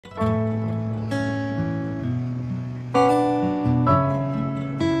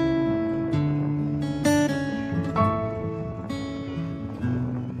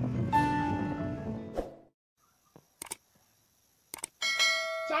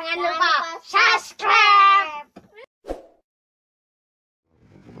Jangan lupa subscribe.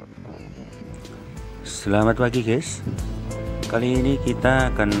 Selamat pagi guys. Kali ini kita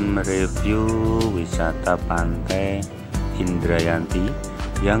akan mereview wisata pantai Indrayanti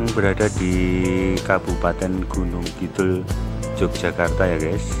yang berada di Kabupaten Gunungkidul, Yogyakarta ya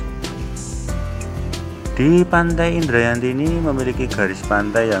guys. Di Pantai Indrayanti ini memiliki garis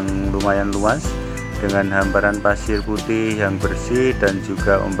pantai yang lumayan luas dengan hamparan pasir putih yang bersih dan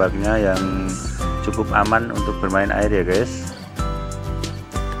juga ombaknya yang cukup aman untuk bermain air ya guys.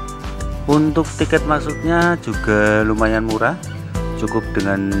 Untuk tiket masuknya juga lumayan murah, cukup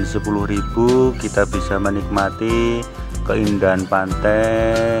dengan 10.000 kita bisa menikmati keindahan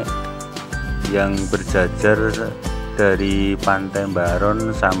pantai yang berjajar dari Pantai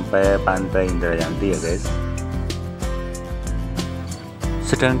Baron sampai Pantai Indrayanti ya guys.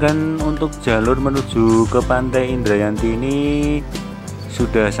 Sedangkan untuk jalur menuju ke Pantai Indrayanti ini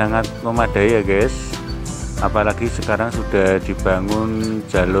sudah sangat memadai ya guys. Apalagi sekarang sudah dibangun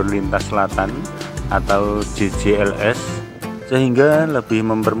jalur lintas selatan atau JJLS, sehingga lebih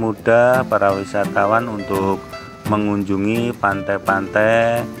mempermudah para wisatawan untuk mengunjungi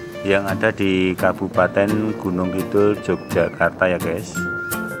pantai-pantai yang ada di Kabupaten Gunungkidul, Yogyakarta ya guys.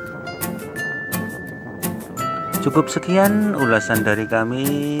 Cukup sekian ulasan dari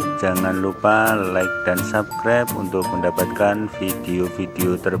kami. Jangan lupa like dan subscribe untuk mendapatkan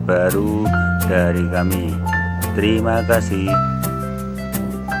video-video terbaru dari kami. Terima kasih.